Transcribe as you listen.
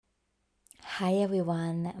Hi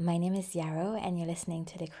everyone, my name is Yarrow and you're listening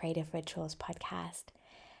to the Creative Rituals podcast.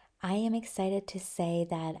 I am excited to say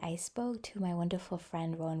that I spoke to my wonderful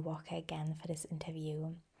friend Rowan Walker again for this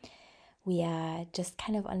interview. We are just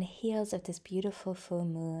kind of on the heels of this beautiful full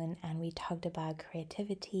moon and we talked about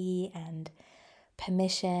creativity and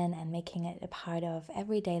permission and making it a part of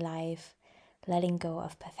everyday life, letting go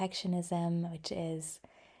of perfectionism, which is,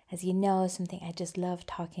 as you know, something I just love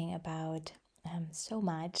talking about so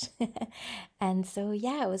much. And so,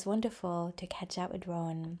 yeah, it was wonderful to catch up with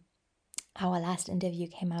Rowan. Our last interview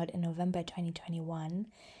came out in November 2021.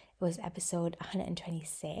 It was episode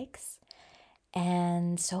 126.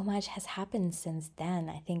 And so much has happened since then.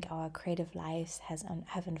 I think our creative lives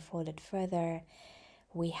have unfolded further.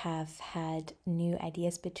 We have had new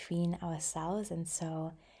ideas between ourselves. And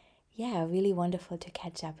so, yeah, really wonderful to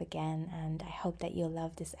catch up again. And I hope that you'll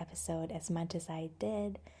love this episode as much as I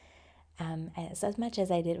did. As much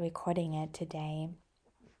as I did recording it today.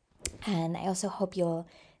 And I also hope you'll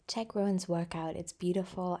check Rowan's work out. It's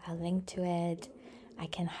beautiful. I'll link to it. I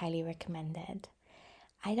can highly recommend it.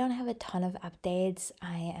 I don't have a ton of updates.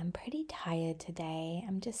 I am pretty tired today.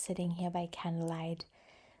 I'm just sitting here by candlelight,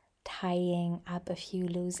 tying up a few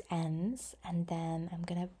loose ends, and then I'm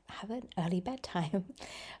gonna have an early bedtime.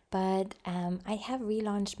 But I have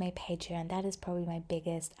relaunched my Patreon. That is probably my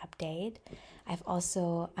biggest update. I've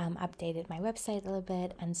also updated my website a little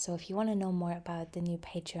bit, and so if you want to know more about the new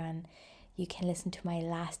Patreon, you can listen to my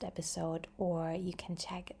last episode or you can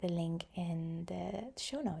check the link in the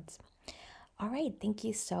show notes. All right, thank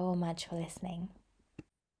you so much for listening.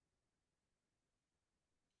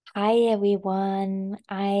 Hi everyone.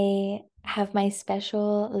 I have my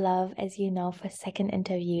special love, as you know, for second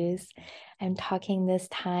interviews. I'm talking this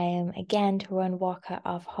time again to Rowan Walker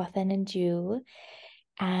of Hawthorne and Dew.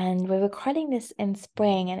 And we're recording this in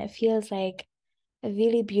spring, and it feels like a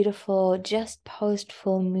really beautiful, just post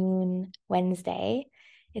full moon Wednesday.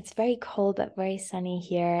 It's very cold but very sunny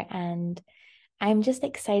here, and I'm just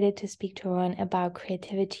excited to speak to Rowan about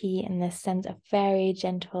creativity in this sense of very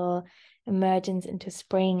gentle emergence into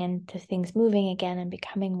spring and to things moving again and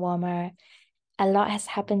becoming warmer. A lot has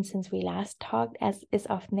happened since we last talked, as is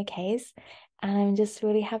often the case, and I'm just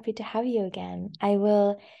really happy to have you again. I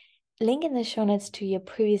will link in the show notes to your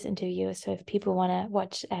previous interview, so if people want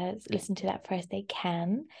to listen to that first, they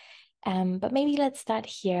can. But maybe let's start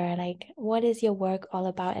here. Like, what is your work all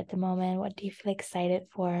about at the moment? What do you feel excited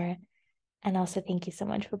for? And also, thank you so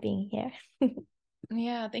much for being here.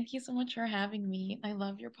 Yeah, thank you so much for having me. I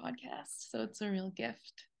love your podcast, so it's a real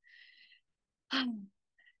gift.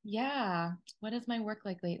 Yeah, what is my work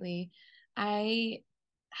like lately? I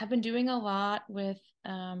have been doing a lot with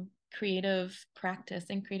creative practice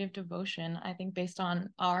and creative devotion. I think based on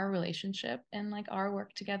our relationship and like our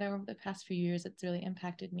work together over the past few years, it's really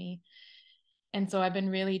impacted me. And so I've been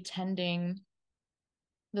really tending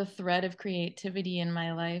the thread of creativity in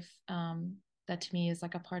my life, that to me is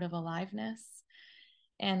like a part of aliveness.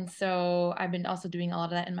 And so I've been also doing a lot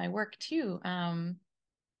of that in my work too. And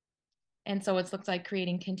so it's looked like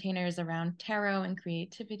creating containers around tarot and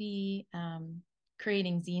creativity,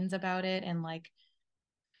 creating zines about it, and like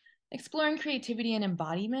exploring creativity and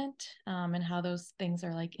embodiment, and how those things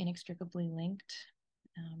are like inextricably linked.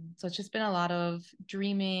 So it's just been a lot of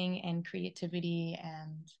dreaming and creativity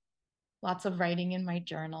and lots of writing in my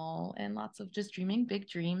journal and lots of just dreaming big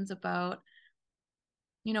dreams about,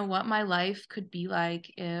 what my life could be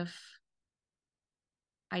like if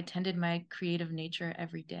I tended my creative nature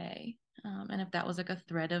every day. And if that was like a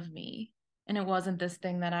thread of me, and it wasn't this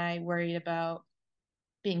thing that I worried about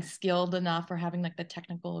being skilled enough or having like the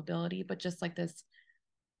technical ability, but just like this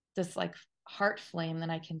like heart flame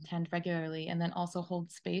that I can tend regularly, and then also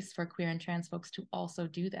hold space for queer and trans folks to also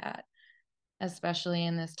do that, especially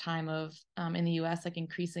in this time of in the US, like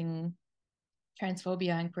increasing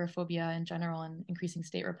transphobia and queerphobia in general and increasing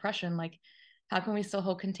state repression. Like, how can we still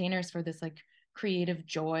hold containers for this like creative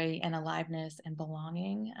joy and aliveness and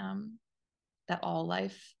belonging, that all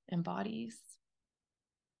life embodies?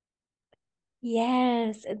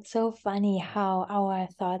 Yes, it's so funny how our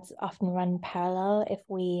thoughts often run parallel if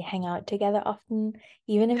we hang out together often,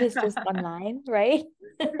 even if it's just online, right?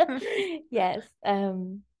 Yes,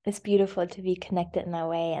 it's beautiful to be connected in that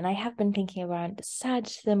way. And I have been thinking around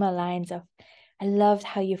such similar lines of, I loved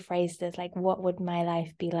how you phrased this, like, what would my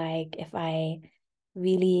life be like if I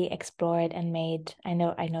really explored and made, I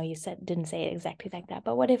know you said didn't say it exactly like that,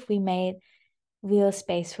 but what if we made real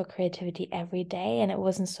space for creativity every day and it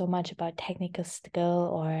wasn't so much about technical skill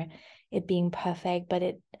or it being perfect,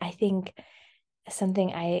 but I think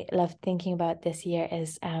something I love thinking about this year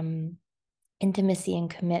is intimacy and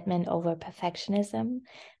commitment over perfectionism.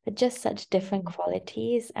 They're just such different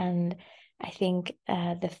qualities. And I think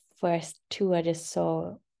the first two are just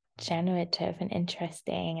so generative and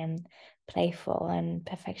interesting and playful, and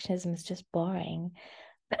perfectionism is just boring.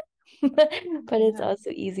 But it's also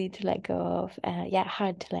easy to let go of.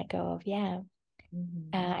 Hard to let go of. Yeah.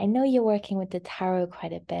 I know you're working with the tarot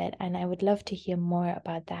quite a bit, and I would love to hear more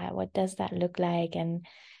about that. What does that look like? And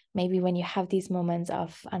maybe when you have these moments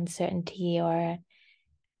of uncertainty, or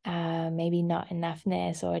maybe not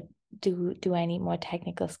enoughness, or do I need more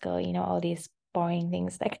technical skill? All these boring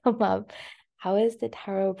things that come up. How is the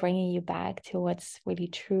tarot bringing you back to what's really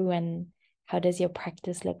true, and how does your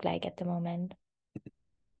practice look like at the moment?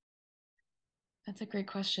 That's a great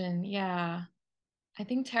question. Yeah. I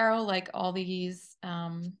think tarot, like all these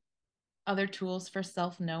other tools for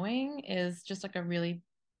self-knowing, is just like a really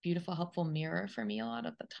beautiful, helpful mirror for me a lot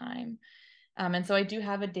of the time. And so I do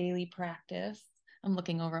have a daily practice. I'm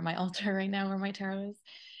looking over at my altar right now where my tarot is.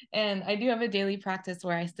 And I do have a daily practice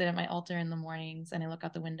where I sit at my altar in the mornings and I look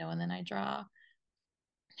out the window and then I draw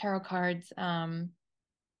tarot cards, and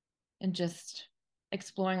just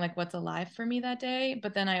exploring like what's alive for me that day.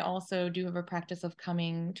 But then I also do have a practice of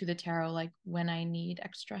coming to the tarot like when I need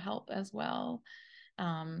extra help as well.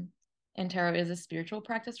 Um, and tarot is a spiritual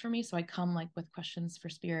practice for me. So I come like with questions for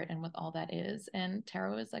spirit and with all that is. And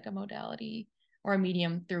tarot is like a modality or a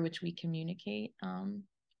medium through which we communicate. And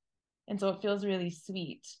so it feels really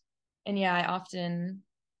sweet. And yeah, I often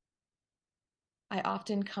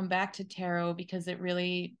come back to tarot because it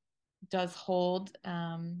really does hold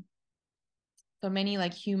so many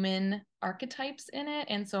like human archetypes in it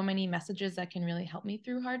and so many messages that can really help me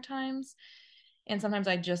through hard times. And sometimes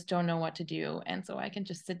I just don't know what to do. And so I can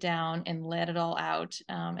just sit down and let it all out,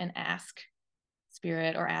 and ask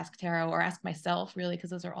spirit or ask tarot or ask myself, really, because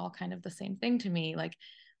those are all kind of the same thing to me. Like,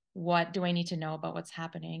 what do I need to know about what's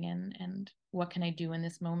happening, and what can I do in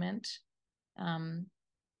this moment, um,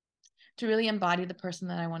 to really embody the person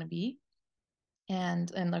that I want to be,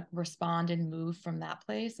 and like respond and move from that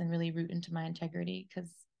place and really root into my integrity, because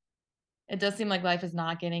it does seem like life is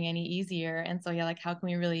not getting any easier. And so, yeah, like how can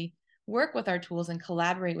we really work with our tools and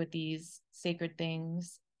collaborate with these sacred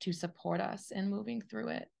things to support us in moving through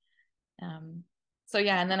it? Um, so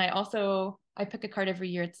yeah, and then I pick a card every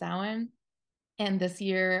year at Samhain, and this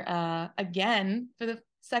year, again for the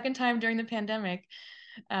second time during the pandemic,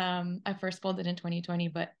 I first pulled it in 2020,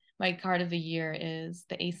 but my card of the year is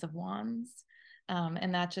the Ace of Wands,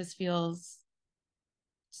 and that just feels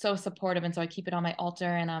so supportive. And so I keep it on my altar,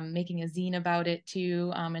 and I'm making a zine about it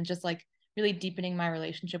too, and just like really deepening my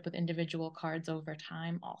relationship with individual cards over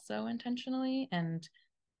time, also intentionally. And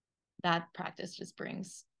that practice just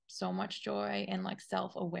brings so much joy and like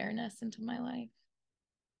self-awareness into my life.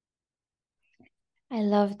 I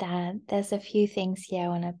love that. There's a few things here I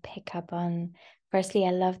want to pick up on. Firstly,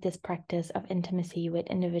 I love this practice of intimacy with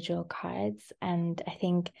individual cards. And I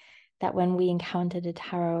think that when we encounter the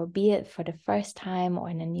tarot, be it for the first time or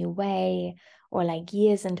in a new way, or like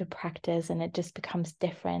years into practice, and it just becomes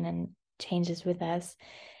different and changes with us,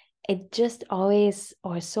 it just always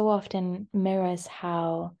or so often mirrors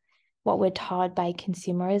how what we're taught by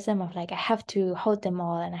consumerism of like, I have to hold them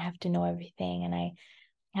all and I have to know everything, and I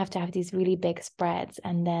have to have these really big spreads,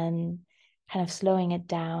 and then kind of slowing it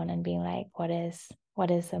down and being like, what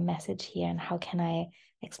is the message here, and how can I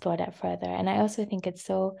explore that further? And I also think it's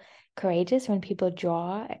so courageous when people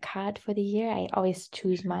draw a card for the year. I always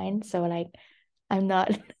choose mine, so like I'm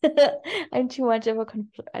not I'm too much of a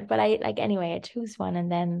but I like, anyway, I choose one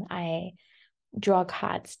and then I draw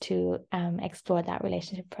cards to explore that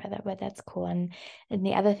relationship further. But that's cool. And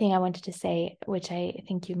the other thing I wanted to say, which I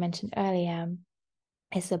think you mentioned earlier,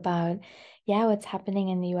 is about what's happening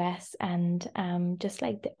in the US, and just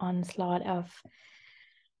like the onslaught of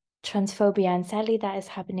transphobia, and sadly that is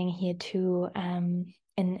happening here too,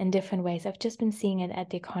 in different ways. I've just been seeing it at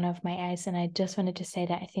the corner of my eyes, and I just wanted to say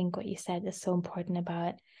that I think what you said is so important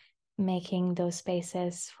about making those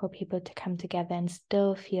spaces for people to come together and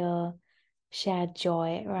still feel shared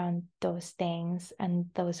joy around those things and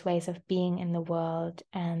those ways of being in the world,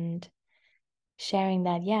 and sharing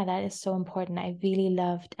that. That is so important. I really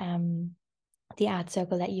loved the art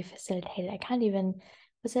circle that you facilitated. I can't even,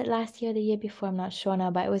 was it last year or the year before? I'm not sure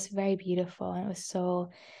now, but it was very beautiful, and it was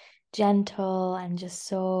so gentle and just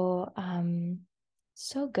so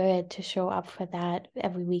good to show up for that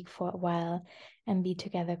every week for a while and be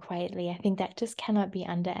together quietly. I think that just cannot be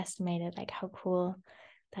underestimated, like how cool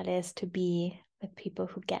that is to be with people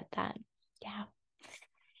who get that. Yeah.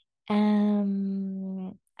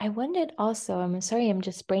 I wondered also, I'm sorry, I'm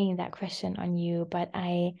just bringing that question on you, but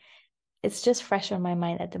it's just fresh on my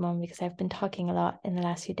mind at the moment because I've been talking a lot in the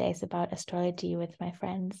last few days about astrology with my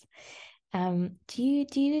friends. Do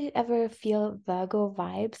you ever feel Virgo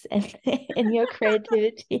vibes in in your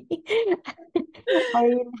creativity? Or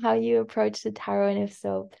in how you approach the tarot? And if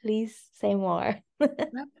so, please say more.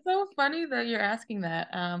 That's so funny that you're asking that.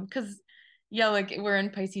 Because yeah, like we're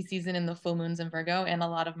in Pisces season and the full moon's in Virgo, and a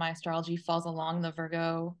lot of my astrology falls along the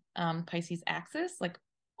Virgo Pisces axis. Like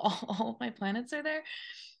all of my planets are there.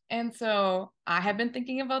 And so I have been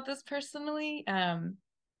thinking about this personally.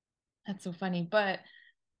 That's so funny. But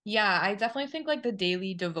yeah, I definitely think like the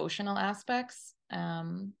daily devotional aspects,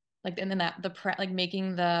 like and then that like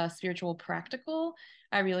making the spiritual practical,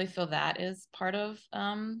 I really feel that is part of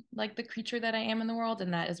like the creature that I am in the world,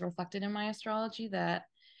 and that is reflected in my astrology. That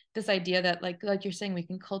this idea that like you're saying, we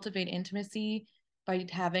can cultivate intimacy by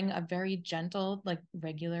having a very gentle, like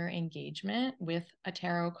regular engagement with a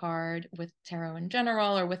tarot card, with tarot in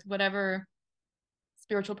general, or with whatever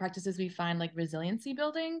spiritual practices we find like resiliency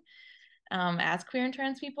building as queer and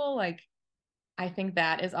trans people. Like I think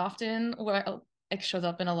that is often where it shows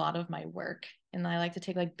up in a lot of my work. And I like to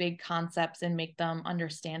take like big concepts and make them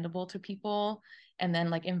understandable to people, and then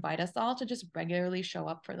like invite us all to just regularly show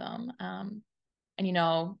up for them. And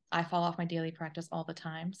I fall off my daily practice all the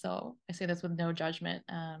time. So I say this with no judgment.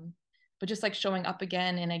 But just like showing up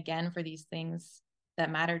again and again for these things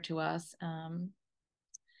that matter to us.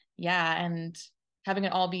 Yeah. And having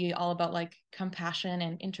it all be all about like compassion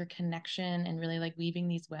and interconnection and really like weaving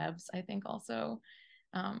these webs, I think also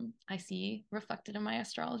I see reflected in my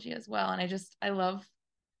astrology as well. And I love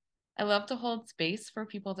to hold space for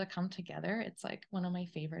people to come together. It's like one of my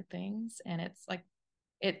favorite things. And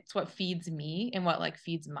it's what feeds me, and what like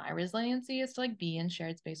feeds my resiliency is to like be in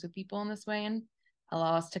shared space with people in this way and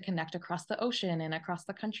allow us to connect across the ocean and across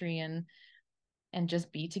the country and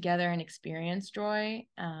just be together and experience joy.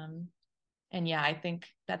 And yeah, I think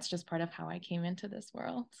that's just part of how I came into this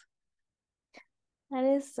world. That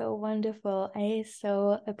is so wonderful. I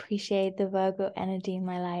so appreciate the Virgo energy in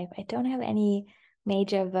my life. I don't have any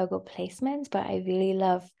major Virgo placements, but I really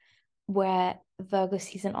love where Virgo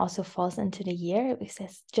season also falls into the year because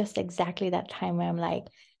it's just exactly that time where I'm like,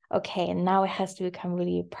 okay, now it has to become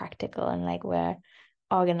really practical and like we're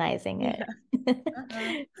organizing it. Yeah.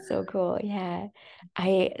 Uh-huh. So cool. Yeah.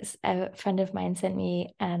 A friend of mine sent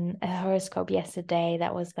me a horoscope yesterday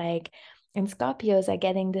that was like, and Scorpios are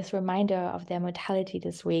getting this reminder of their mortality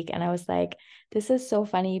this week. And I was like, this is so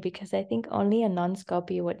funny because I think only a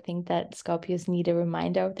non-Scorpio would think that Scorpios need a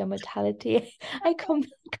reminder of their mortality. I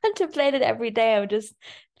contemplate it every day. I'm just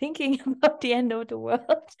thinking about the end of the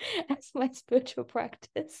world as my spiritual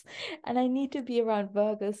practice. And I need to be around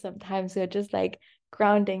Virgos sometimes. So just like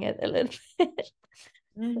grounding it a little bit.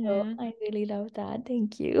 So Mm-hmm. I really love that.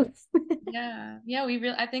 Thank you. Yeah. Yeah.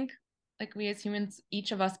 I think like we as humans,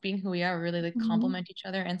 each of us being who we are, really like Mhm. complement each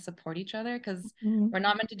other and support each other, because Mhm. we're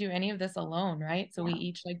not meant to do any of this alone, right? So we Yeah.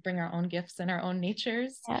 each like bring our own gifts and our own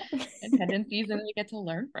natures Yeah. and tendencies, and we get to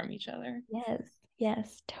learn from each other. Yes.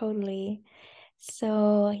 Yes, totally.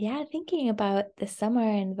 So, yeah, thinking about the summer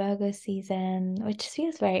and Virgo season, which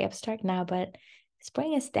feels very abstract now, but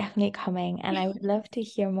spring is definitely coming. And I would love to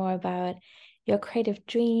hear more about your creative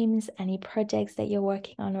dreams, any projects that you're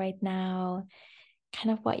working on right now,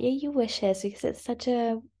 kind of what your wishes, because it's such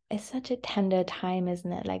a tender time,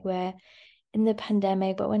 isn't it? Like we're in the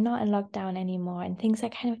pandemic, but we're not in lockdown anymore, and things are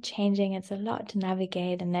kind of changing. It's a lot to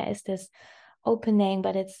navigate, and there is this opening,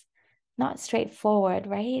 but it's not straightforward,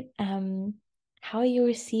 right? How are you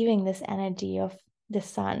receiving this energy of the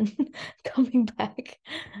sun coming back?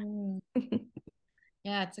 Mm.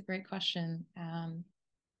 Yeah, it's a great question.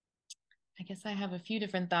 I guess I have a few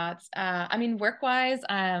different thoughts. I mean, work-wise,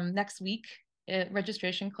 next week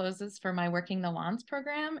registration closes for my Working the Wands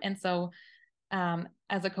program, and so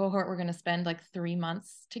as a cohort, we're going to spend like 3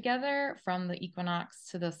 months together from the equinox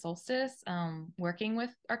to the solstice, working with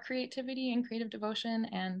our creativity and creative devotion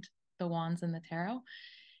and the wands and the tarot.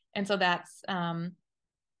 And so that's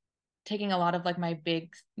taking a lot of like my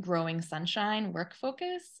big growing sunshine work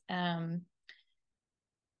focus.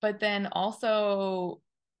 But then also,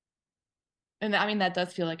 and I mean, that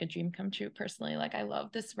does feel like a dream come true personally. Like I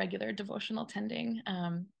love this regular devotional tending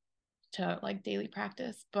to like daily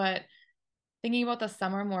practice. But thinking about the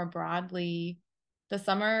summer more broadly, the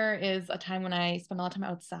summer is a time when I spend a lot of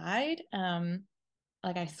time outside.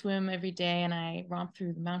 Like I swim every day and I romp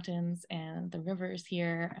through the mountains and the rivers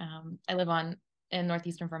here. I live in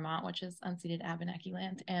northeastern Vermont, which is unceded Abenaki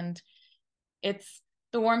land, and it's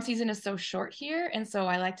the warm season is so short here, and so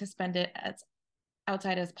I like to spend it as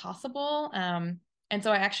outside as possible. And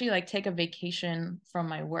so I actually like take a vacation from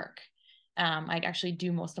my work. I actually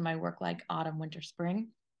do most of my work like autumn, winter, spring.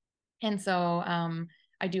 And so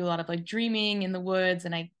I do a lot of like dreaming in the woods,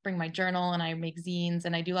 and I bring my journal and I make zines,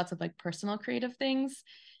 and I do lots of like personal creative things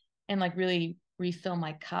and like really refill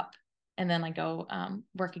my cup. And then I go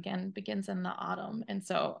work again begins in the autumn. And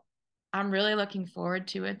so I'm really looking forward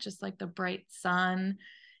to it. Just like the bright sun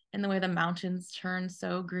and the way the mountains turn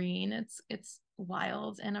so green. It's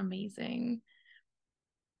wild and amazing.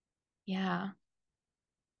 Yeah.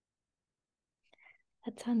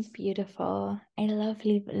 That sounds beautiful. I love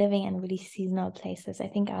living in really seasonal places. I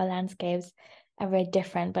think our landscapes are very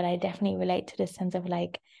different, but I definitely relate to the sense of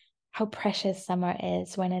like how precious summer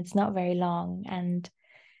is when it's not very long,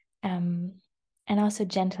 um and also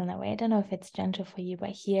gentle in a way. I don't know if it's gentle for you, but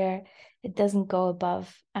here it doesn't go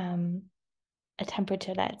above a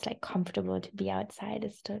temperature that's like comfortable to be outside.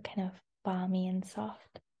 It's still kind of balmy and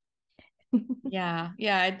soft. Yeah,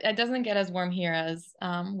 it doesn't get as warm here as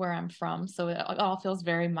where I'm from, so it all feels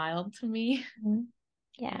very mild to me.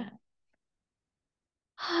 Yeah.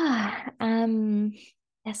 Yeah. um,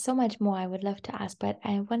 there's so much more I would love to ask, but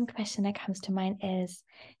one question that comes to mind is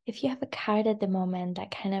if you have a card at the moment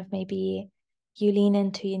that kind of maybe you lean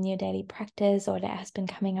into in your daily practice or that has been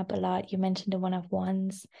coming up a lot. You mentioned the One of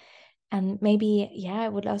Wands. And maybe, yeah, I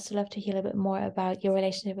would also love to hear a little bit more about your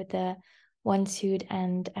relationship with the one suit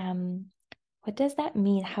and what does that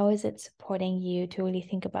mean? How is it supporting you to really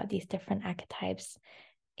think about these different archetypes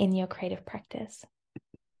in your creative practice?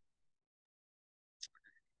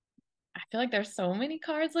 I feel like there's so many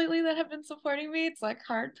cards lately that have been supporting me. It's like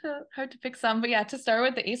hard to pick some. But yeah, to start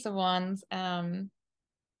with the Ace of Wands, I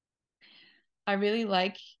really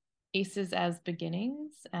like aces as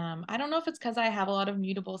beginnings. I don't know if it's because I have a lot of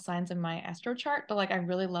mutable signs in my astro chart, but like I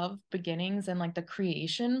really love beginnings and like the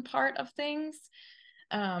creation part of things.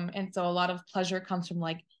 And so a lot of pleasure comes from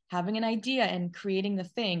like having an idea and creating the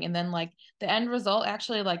thing. And then like the end result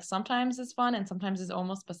actually like sometimes is fun and sometimes is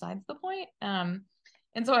almost besides the point.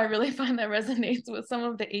 And so I really find that resonates with some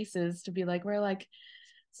of the aces to be like, we're like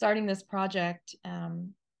starting this project.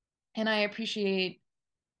 And I appreciate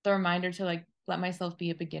the reminder to like let myself be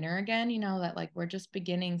a beginner again, that like we're just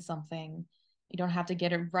beginning something. You don't have to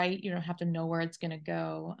get it right. You don't have to know where it's going to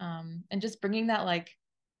go. And just bringing that like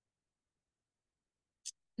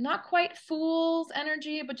not quite fool's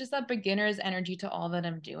energy, but just that beginner's energy to all that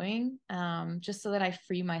I'm doing, just so that I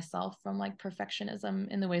free myself from like perfectionism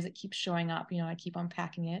in the ways it keeps showing up. I keep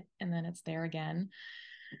unpacking it and then it's there again.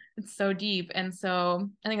 It's so deep. And so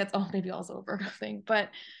I think that's all maybe also a Virgo thing. But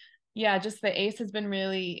yeah, just the ace has been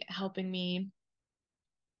really helping me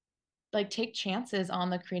like take chances on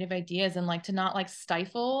the creative ideas and like to not like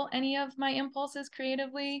stifle any of my impulses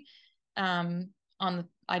creatively um on the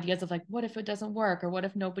ideas of like what if it doesn't work, or what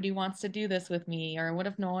if nobody wants to do this with me, or what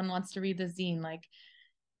if no one wants to read the zine, like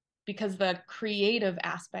because the creative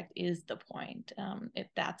aspect is the point.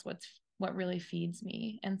 That's what really feeds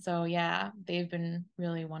me. And so yeah, they've been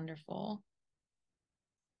really wonderful.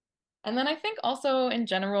 And then I think also in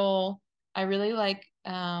general, I really like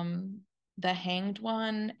the Hanged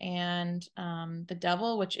One and the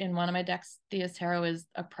Devil, which in one of my decks, Thea's Tarot, is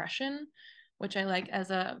Oppression, which I like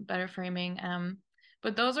as a better framing.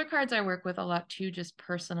 But those are cards I work with a lot too, just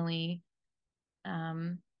personally,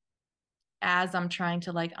 um, as I'm trying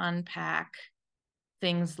to like unpack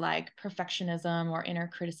things like perfectionism or inner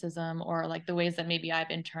criticism, or like the ways that maybe I've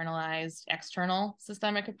internalized external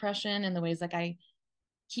systemic oppression, and the ways like I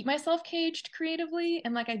keep myself caged creatively,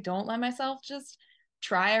 and like I don't let myself just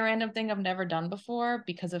try a random thing I've never done before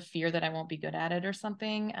because of fear that I won't be good at it or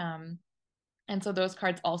something. And so those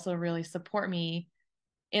cards also really support me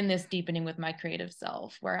in this deepening with my creative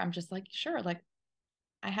self, where I'm just like, sure, like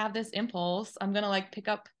I have this impulse. I'm gonna like pick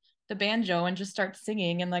up the banjo and just start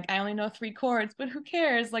singing, and like I only know 3 chords, but who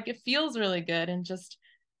cares? Like it feels really good, and just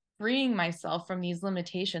freeing myself from these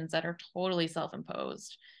limitations that are totally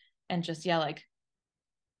self-imposed, and just yeah, like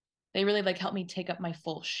they really like help me take up my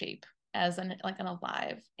full shape as an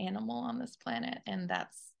alive animal on this planet, and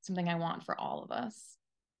that's something I want for all of us.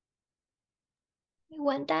 I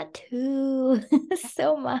want that too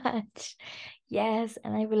so much. Yes,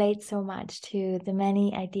 and I relate so much to the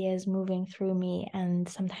many ideas moving through me, and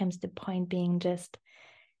sometimes the point being just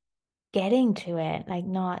getting to it, like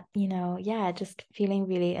not, yeah, just feeling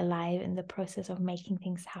really alive in the process of making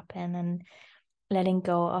things happen and letting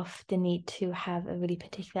go of the need to have a really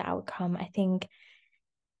particular outcome. I think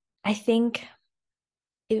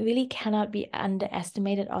it really cannot be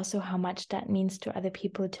underestimated also how much that means to other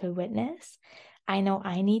people to witness. I know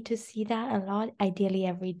I need to see that a lot, ideally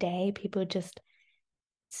every day, people just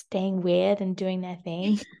staying weird and doing their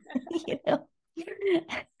thing, you know?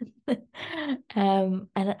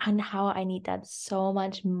 And how I need that so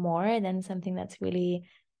much more than something that's really,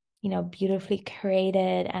 beautifully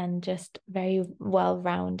created and just very well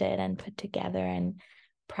rounded and put together and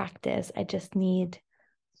practice. I just need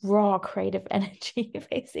raw creative energy,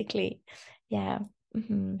 basically. Yeah.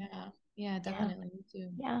 Mm-hmm. Yeah, Yeah. definitely. Me too.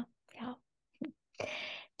 Yeah. Yeah.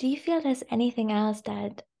 Do you feel there's anything else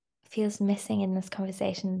that feels missing in this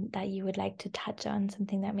conversation that you would like to touch on?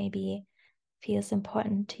 Something that maybe feels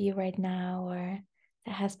important to you right now or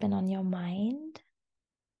that has been on your mind?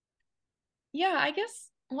 Yeah, I guess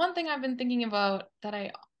one thing I've been thinking about that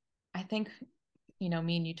I think me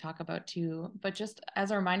and you talk about too, but just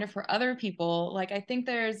as a reminder for other people, like I think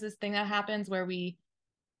there's this thing that happens where we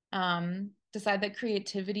decide that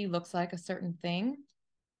creativity looks like a certain thing.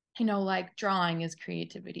 Like drawing is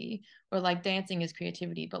creativity or like dancing is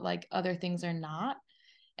creativity, but like other things are not.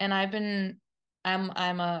 And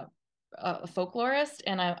I'm a folklorist,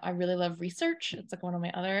 and I really love research. It's like one of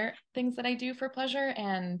my other things that I do for pleasure.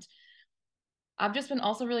 And I've just been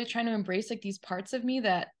also really trying to embrace like these parts of me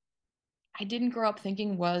that I didn't grow up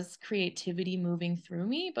thinking was creativity moving through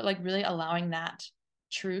me, but like really allowing that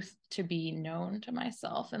truth to be known to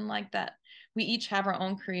myself, and like that we each have our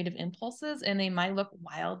own creative impulses and they might look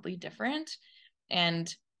wildly different.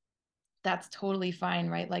 And that's totally fine,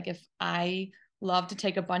 right? Like if I love to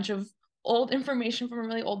take a bunch of old information from a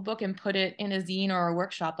really old book and put it in a zine or a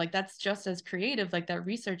workshop, like that's just as creative. Like that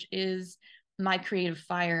research is my creative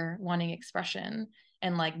fire wanting expression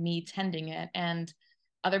and like me tending it. And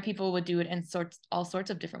other people would do it in all sorts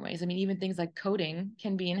of different ways. I mean, even things like coding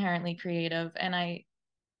can be inherently creative. And I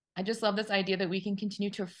just love this idea that we can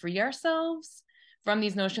continue to free ourselves from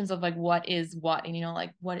these notions of like what is what, and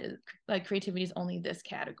like what is like creativity is only this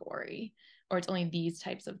category or it's only these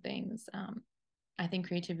types of things. I think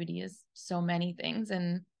creativity is so many things,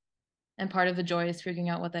 and part of the joy is figuring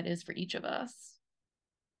out what that is for each of us.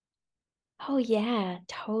 Oh, yeah,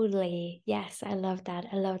 totally. Yes, I love that.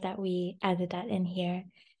 I love that we added that in here.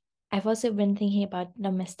 I've also been thinking about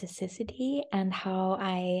domesticity and how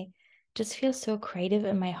I just feel so creative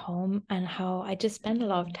in my home and how I just spend a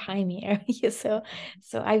lot of time here. So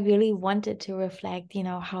I really wanted to reflect,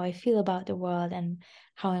 how I feel about the world and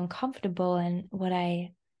how I'm comfortable and what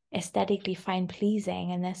I aesthetically find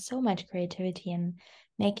pleasing. And there's so much creativity in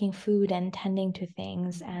making food and tending to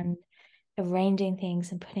things and arranging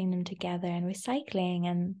things and putting them together and recycling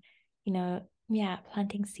and, yeah,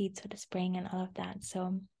 planting seeds for the spring and all of that.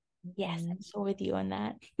 So yes, Mm-hmm. I'm so with you on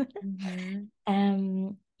that. Mm-hmm.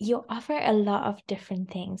 You offer a lot of different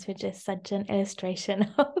things, which is such an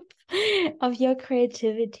illustration of your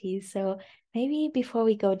creativity. So maybe before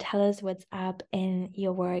we go, tell us what's up in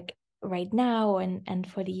your work right now and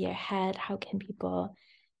for the year ahead. How can people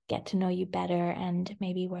get to know you better and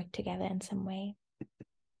maybe work together in some way?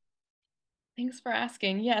 Thanks for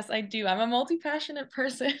asking. Yes, I do. I'm a multi-passionate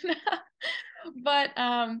person. But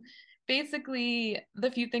basically,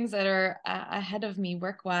 the few things that are ahead of me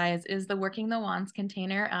work-wise is the Working the Wands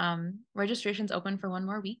container. Registration's open for one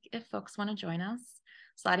more week if folks want to join us.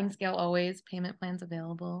 Sliding scale always, payment plans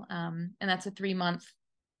available. And that's a 3-month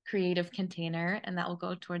creative container, and that will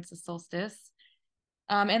go towards the solstice.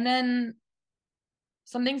 And then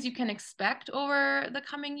some things you can expect over the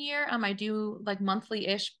coming year. I do like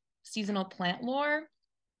monthly-ish seasonal plant lore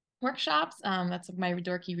workshops. That's my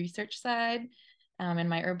dorky research side, and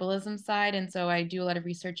my herbalism side. And so I do a lot of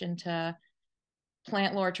research into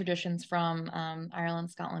plant lore traditions from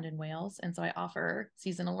Ireland, Scotland, and Wales. And so I offer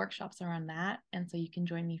seasonal workshops around that. And so you can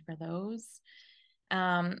join me for those.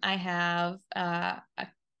 I have a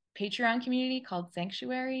Patreon community called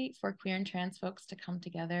Sanctuary for queer and trans folks to come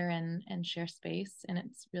together and share space. And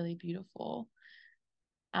it's really beautiful.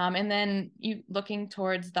 And then you looking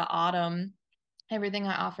towards the autumn, everything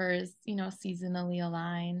I offer is, seasonally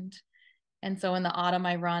aligned. And so in the autumn,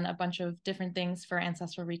 I run a bunch of different things for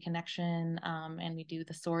ancestral reconnection, and we do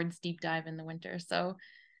the swords deep dive in the winter. So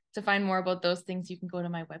to find more about those things, you can go to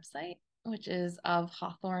my website, which is of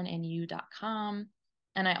hawthorneandyou.com.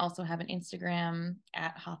 And I also have an Instagram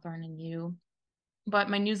at hawthorneandyou. But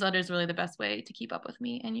my newsletter is really the best way to keep up with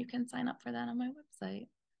me, and you can sign up for that on my website.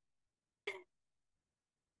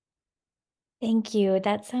 Thank you.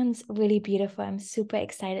 That sounds really beautiful. I'm super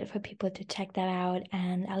excited for people to check that out,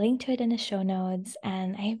 and I'll link to it in the show notes.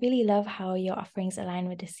 And I really love how your offerings align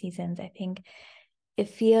with the seasons. I think it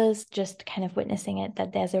feels just kind of witnessing it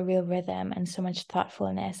that there's a real rhythm and so much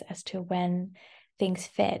thoughtfulness as to when things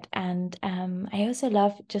fit. And I also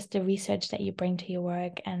love just the research that you bring to your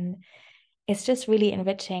work, and it's just really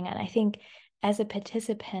enriching. And I think as a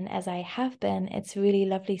participant, as I have been, it's really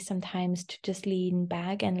lovely sometimes to just lean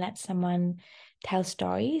back and let someone tell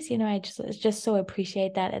stories. I just so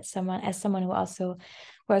appreciate that as someone who also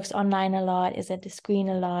works online a lot, is at the screen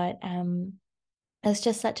a lot. It's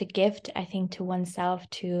just such a gift, I think, to oneself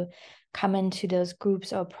to come into those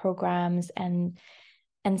groups or programs and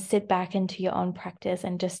sit back into your own practice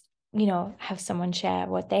and just, have someone share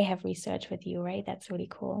what they have researched with you, right? That's really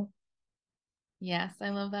cool. Yes, I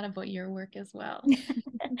love that about your work as well.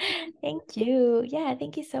 Thank you. Yeah,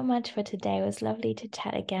 thank you so much for today. It was lovely to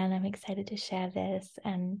chat again. I'm excited to share this,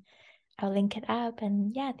 and I'll link it up.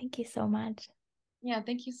 And yeah, thank you so much. Yeah,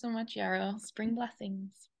 thank you so much, Yarrow. Spring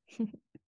blessings.